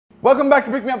Welcome back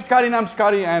to Pick Me Up Scottie, and I'm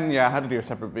Scottie, and yeah, I had to do a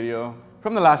separate video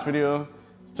from the last video,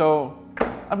 so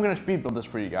I'm gonna speed build this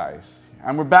for you guys.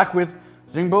 And we're back with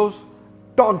XINGBAO's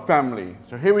dog family.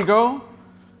 So here we go,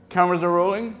 cameras are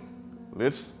rolling,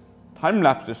 let's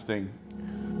time-lapse this thing.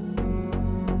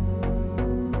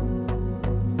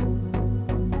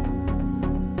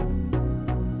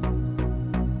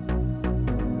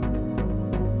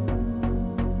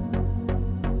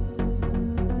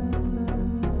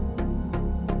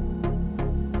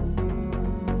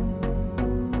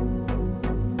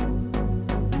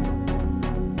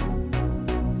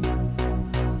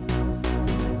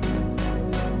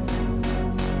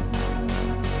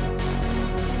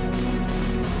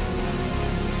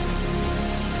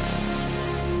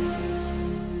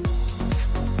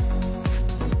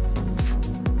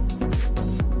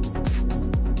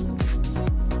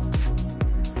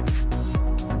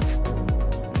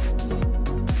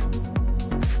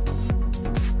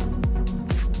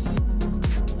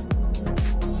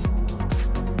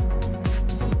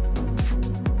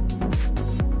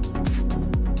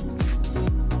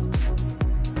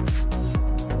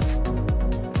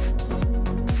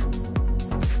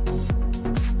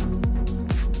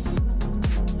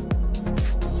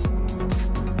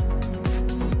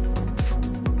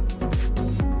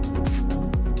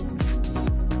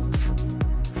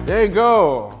 There you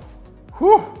go.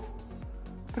 Whew.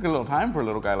 Took a little time for a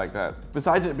little guy like that.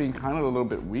 Besides it being kind of a little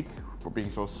bit weak for being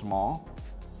so small,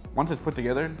 once it's put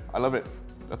together, I love it.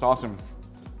 That's awesome.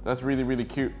 That's really, really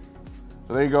cute.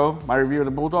 So there you go, my review of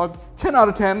the Bulldog. 10 out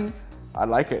of 10. I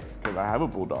like it, because I have a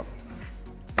Bulldog.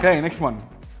 Okay, next one.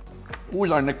 Who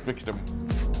is our next victim?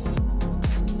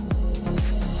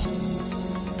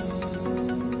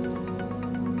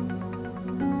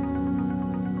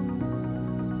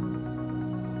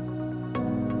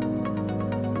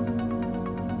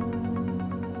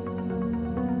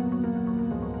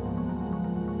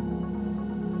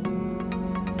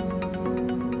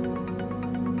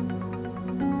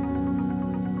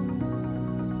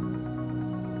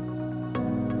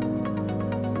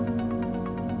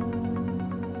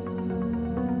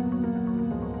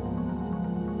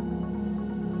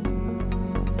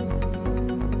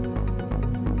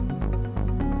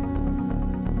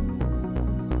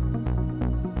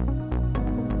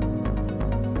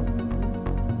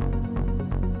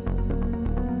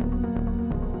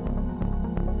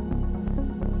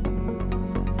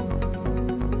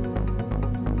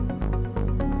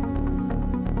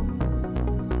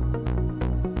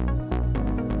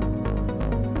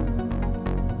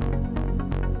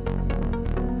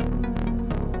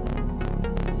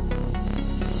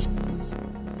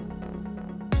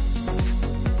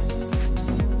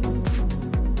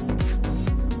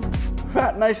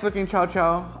 Fat, nice looking Chow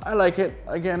Chow. I like it.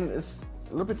 Again, it's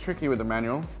a little bit tricky with the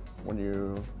manual when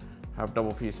you have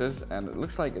double pieces, and it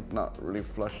looks like it's not really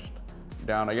flushed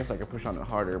down. I guess I could push on it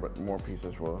harder, but more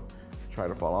pieces will try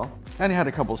to fall off. And he had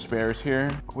a couple spares here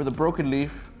with a broken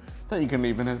leaf that you can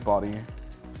leave in his body.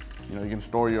 You know, you can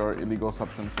store your illegal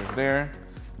substances there,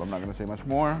 but I'm not gonna say much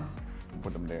more.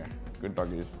 Put them there. Good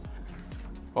doggies.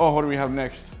 Oh, what do we have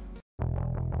next?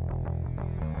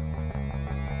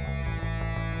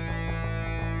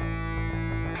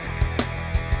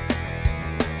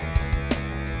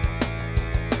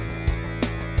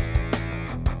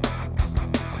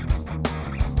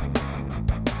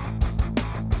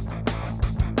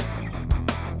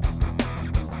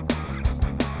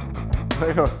 There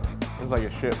you go. It's like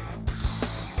a ship.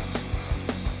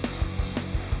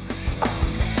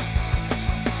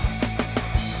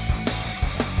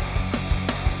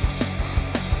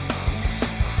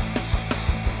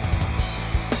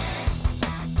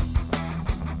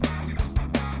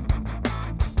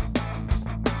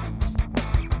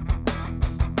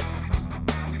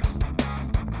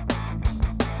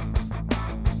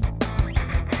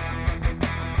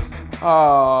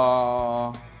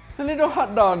 Aww, the little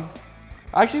hot dog.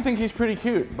 I actually think he's pretty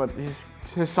cute, but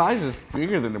his size is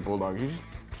bigger than the Bulldog. He's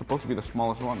supposed to be the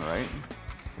smallest one, right?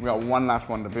 We got one last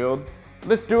one to build.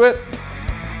 Let's do it.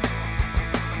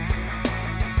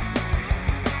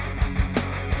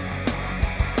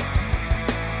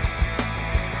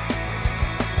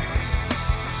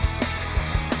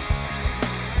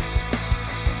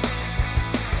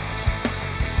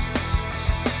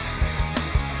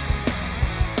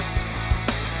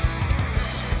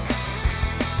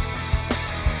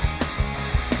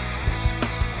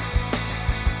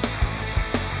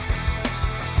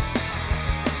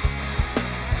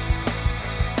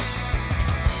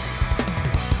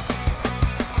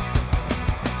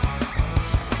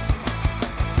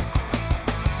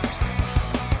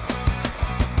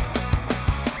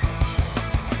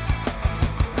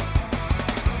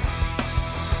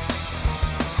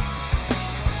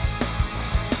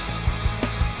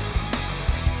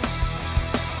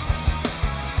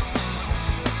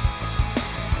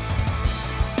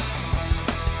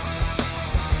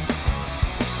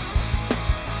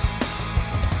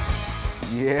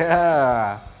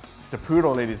 Yeah, the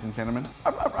Poodle, ladies and gentlemen.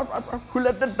 Who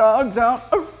let the dogs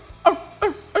out?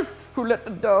 Who let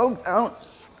the dogs out?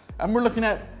 And we're looking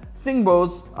at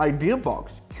XINGBAO's Idea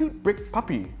Box Cute Brick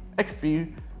Puppy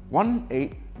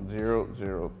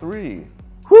XB18003.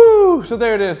 Woo! So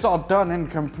there it is, all done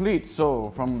and complete.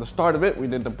 So from the start of it, we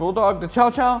did the Bulldog, the Chow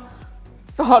Chow,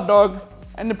 the Hot Dog,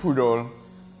 and the Poodle.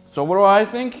 So what do I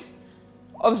think?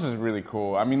 Oh, this is really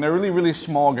cool. I mean, they're really, really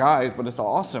small guys, but it's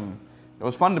awesome. It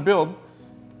was fun to build.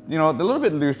 You know, they're a little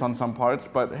bit loose on some parts,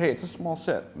 but hey, it's a small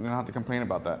set. You don't have to complain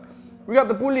about that. We got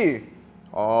the Bully.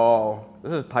 Oh,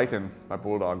 this is Titan by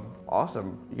Bulldog.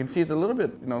 Awesome. You can see it's a little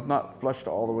bit, you know, not flushed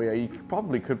all the way. You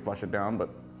probably could flush it down, but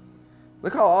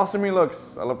look how awesome he looks.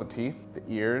 I love the teeth, the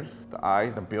ears, the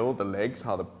eyes, the build, the legs,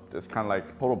 how it's kind of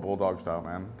like total Bulldog style,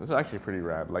 man. This is actually pretty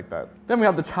rad, I like that. Then we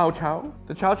have the Chow Chow.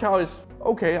 The Chow Chow is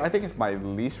okay. I think it's my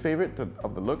least favorite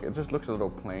of the look. It just looks a little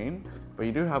plain, but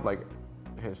you do have like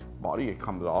his body, it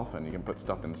comes off and you can put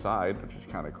stuff inside, which is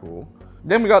kind of cool.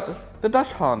 Then we got the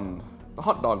dachshund, the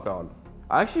hot dog dog.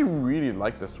 I actually really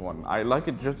like this one. I like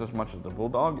it just as much as the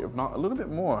Bulldog, if not a little bit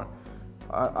more.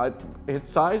 His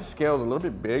size scale is a little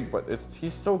bit big, but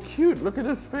he's so cute. Look at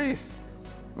his face,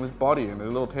 and his body, and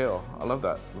his little tail. I love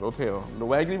that little tail, the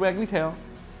waggly, waggly tail.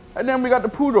 And then we got the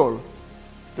Poodle.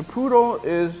 The Poodle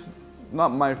is not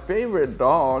my favorite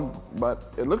dog,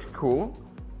 but it looks cool.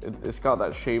 It's got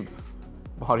that shaved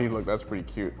body look. That's pretty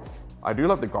cute. I do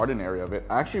love the garden area of it.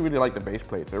 I actually really like the base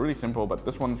plates. They're really simple, but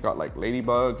this one's got like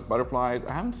ladybugs, butterflies.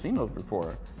 I haven't seen those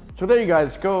before. So there you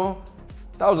guys go.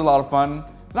 That was a lot of fun.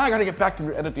 Now I gotta get back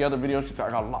to edit the other videos because I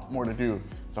got a lot more to do.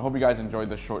 So I hope you guys enjoyed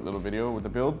this short little video with the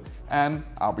build, and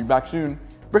I'll be back soon.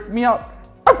 Brick me out.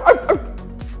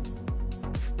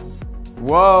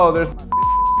 Whoa, there's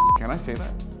Can I say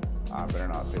that? I better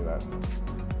not say that.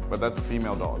 But that's a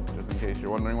female dog, just in case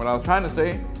you're wondering what I was trying to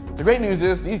say. The great news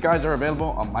is these guys are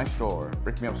available on my store,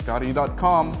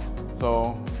 brickmeupscottie.com.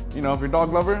 So, you know, if you're a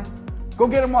dog lover, go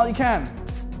get them while you can.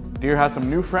 Deer has some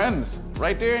new friends.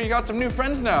 Right there, you got some new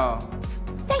friends now.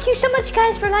 Thank you so much,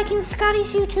 guys, for liking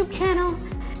Scottie's YouTube channel.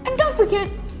 And don't forget,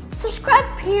 subscribe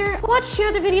here, watch the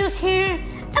other videos here,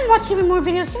 and watch even more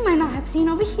videos you might not have seen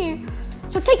over here.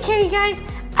 So take care, you guys.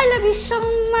 I love you so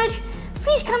much.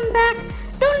 Please come back.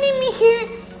 Don't leave me here.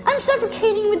 I'm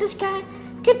suffocating with this guy.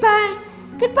 Goodbye.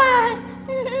 Goodbye.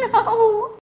 No.